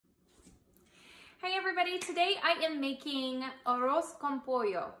everybody, today I am making arroz con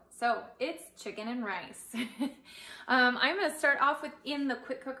pollo. So it's chicken and rice. I'm gonna start off in the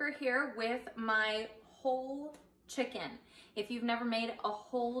quick cooker here with my whole chicken. If you've never made a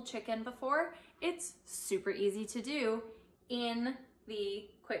whole chicken before, it's super easy to do in the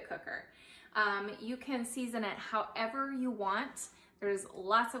quick cooker. You can season it however you want. There's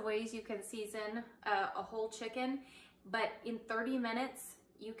lots of ways you can season a whole chicken, but in 30 minutes,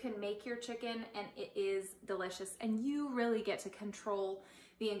 you can make your chicken and it is delicious, and you really get to control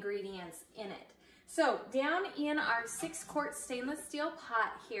the ingredients in it. So down in our 6-quart stainless steel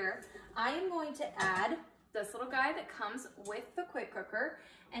pot here, I am going to add this little guy that comes with the quick cooker,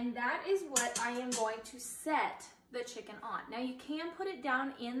 and that is what I am going to set the chicken on. Now you can put it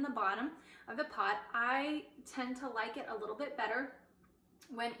down in the bottom of the pot. I tend to like it a little bit better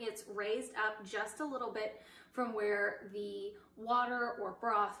when it's raised up just a little bit from where the water or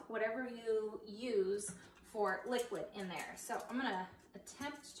broth, whatever you use for liquid in there. So I'm gonna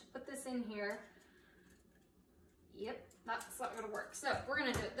attempt to put this in here. Yep, that's not gonna work. So we're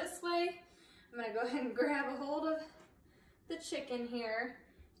gonna do it this way. I'm gonna go ahead and grab a hold of the chicken here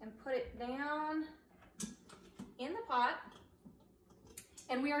and put it down in the pot.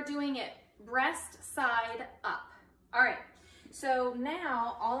 And we are doing it breast side up. All right. So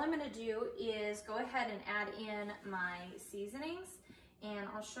now all I'm gonna do is go ahead and add in my seasonings, and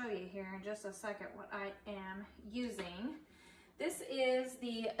I'll show you here in just a second what I am using. This is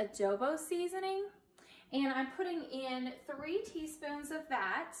the adobo seasoning, and I'm putting in 3 teaspoons of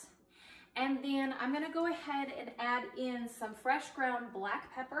that, and then I'm gonna go ahead and add in some fresh ground black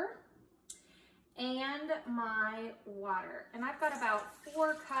pepper and my water. And I've got about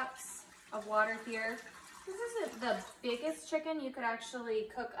 4 cups of water here. This isn't the biggest chicken. You could actually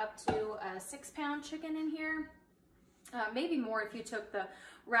cook up to a 6-pound chicken in here. Maybe more if you took the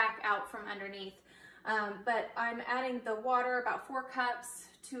rack out from underneath. But I'm adding the water, about 4 cups,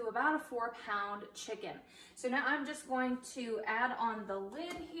 to about a 4-pound chicken. So now I'm just going to add on the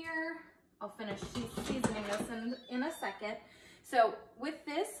lid here. I'll finish seasoning this in a second. So with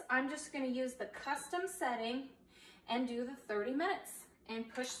this, I'm just gonna use the custom setting and do the 30 minutes and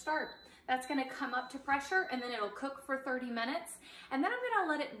push start. That's gonna come up to pressure, and then it'll cook for 30 minutes, and then I'm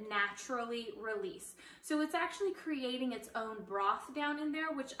gonna let it naturally release. So it's actually creating its own broth down in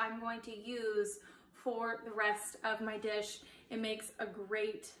there, which I'm going to use for the rest of my dish. It makes a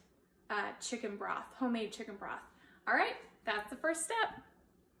great chicken broth, homemade chicken broth. All right, that's the first step.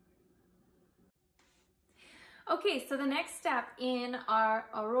 Okay, so the next step in our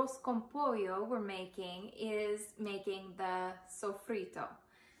arroz con pollo we're making is making the sofrito.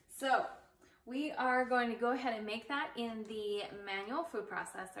 So we are going to go ahead and make that in the manual food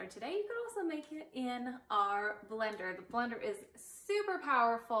processor today. You could also make it in our blender. The blender is super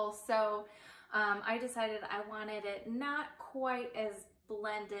powerful, so I decided I wanted it not quite as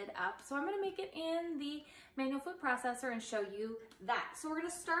blended up. So I'm gonna make it in the manual food processor and show you that. So we're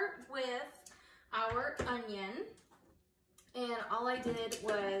gonna start with our onion. And all I did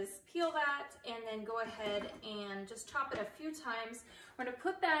was peel that and then go ahead and just chop it a few times. We're gonna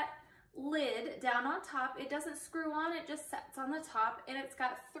put that lid down on top. It doesn't screw on, it just sets on the top, and it's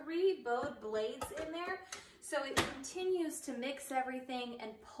got 3 bowed blades in there. So it continues to mix everything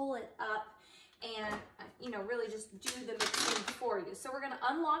and pull it up and, you know, really just do the mixing for you. So we're gonna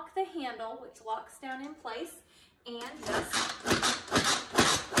unlock the handle, which locks down in place, and just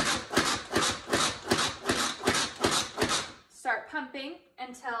start pumping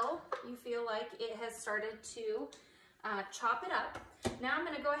until you feel like it has started to chop it up. Now I'm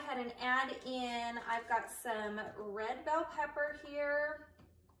gonna go ahead and add in, I've got some red bell pepper here.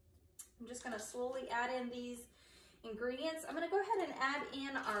 I'm just gonna slowly add in these ingredients. I'm gonna go ahead and add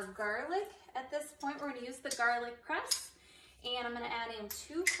in our garlic. At this point, we're gonna use the garlic press, and I'm gonna add in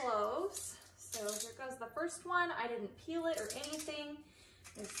 2 cloves. So here goes the first one. I didn't peel it or anything.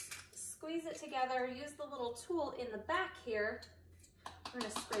 Just squeeze it together, use the little tool in the back here. We're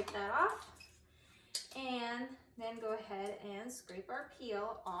gonna scrape that off, and then go ahead and scrape our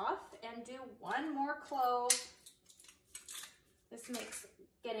peel off and do 1 more clove. This makes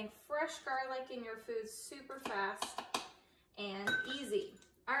getting fresh garlic in your food super fast and easy.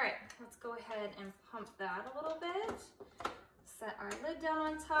 All right, let's go ahead and pump that a little bit. Set our lid down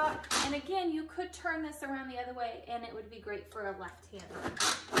on top. And again, you could turn this around the other way and it would be great for a left-hander.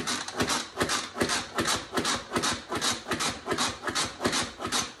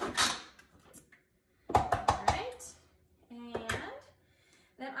 All right, and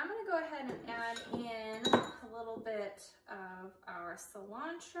then I'm gonna go ahead and add in a little bit of our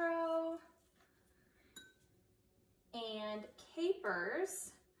cilantro and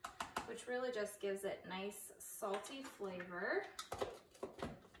capers, which really just gives it nice salty flavor.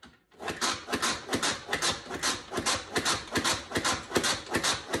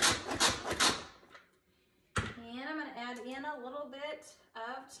 And I'm gonna add in a little bit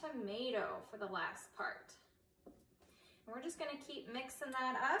of tomato for the last part. And we're just gonna keep mixing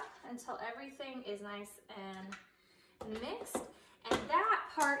that up until everything is nice and mixed. And that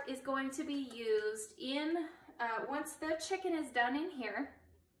part is going to be used in, once the chicken is done in here,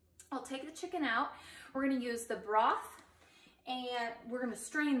 I'll take the chicken out. We're gonna use the broth and we're gonna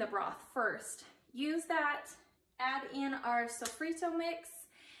strain the broth first. Use that, add in our sofrito mix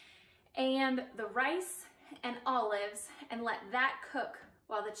and the rice and olives and let that cook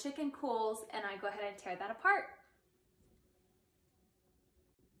while the chicken cools, and I go ahead and tear that apart.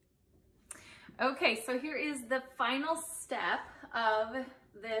 Okay, so here is the final step of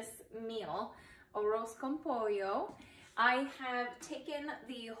this meal, Arroz con Pollo. I have taken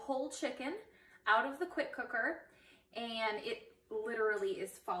the whole chicken out of the quick cooker and it literally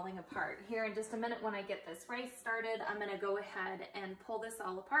is falling apart. Here in just a minute when I get this rice started, I'm gonna go ahead and pull this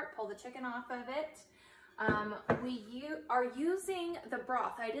all apart, pull the chicken off of it. We are using the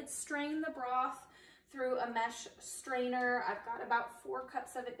broth. I did strain the broth through a mesh strainer. I've got about 4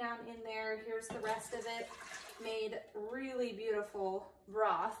 cups of it down in there. Here's the rest of it. Made really beautiful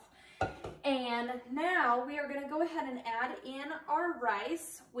broth. And now we are gonna go ahead and add in our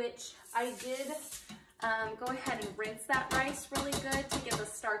rice, which I did go ahead and rinse that rice really good to get the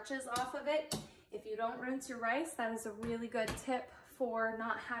starches off of it. If you don't rinse your rice, that is a really good tip for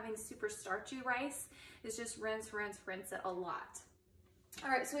not having super starchy rice, is just rinse, rinse, rinse it a lot. All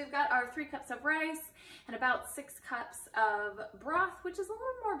right, so we've got our 3 cups of rice and about 6 cups of broth, which is a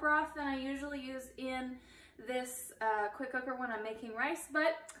little more broth than I usually use in this quick cooker when I'm making rice,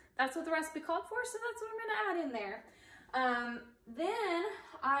 but that's what the recipe called for, so that's what I'm gonna add in there. Then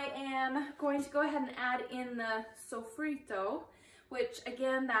I am going to go ahead and add in the sofrito, which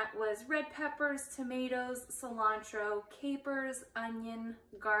again, that was red peppers, tomatoes, cilantro, capers, onion,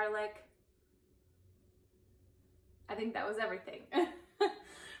 garlic. I think that was everything.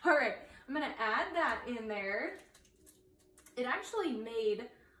 All right, I'm gonna add that in there. It actually made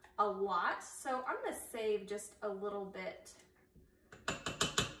a lot, so I'm gonna save just a little bit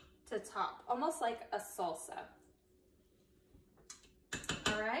to top, almost like a salsa.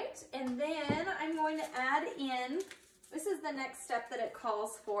 All right, and then I'm going to add in, this is the next step that it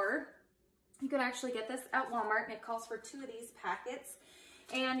calls for. You can actually get this at Walmart, and it calls for 2 of these packets.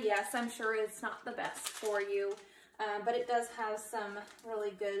 And yes, I'm sure it's not the best for you, but it does have some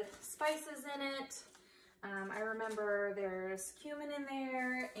really good spices in it. I remember there's cumin in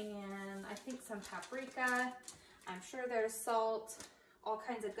there, and I think some paprika. I'm sure there's salt, all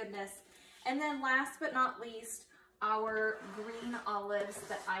kinds of goodness. And then last but not least, our green olives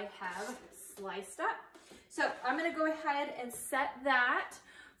that I have sliced up. So I'm gonna go ahead and set that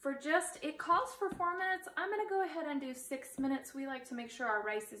for just, it calls for 4 minutes. I'm gonna go ahead and do 6 minutes. We like to make sure our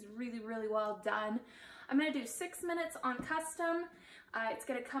rice is really, really well done. I'm gonna do 6 minutes on custom. It's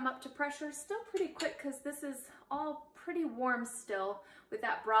gonna come up to pressure still pretty quick because this is all pretty warm still, with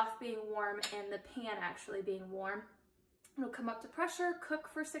that broth being warm and the pan actually being warm. It'll come up to pressure, cook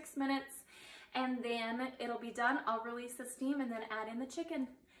for 6 minutes, and then it'll be done. I'll release the steam and then add in the chicken.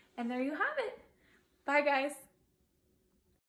 And there you have it. Bye guys.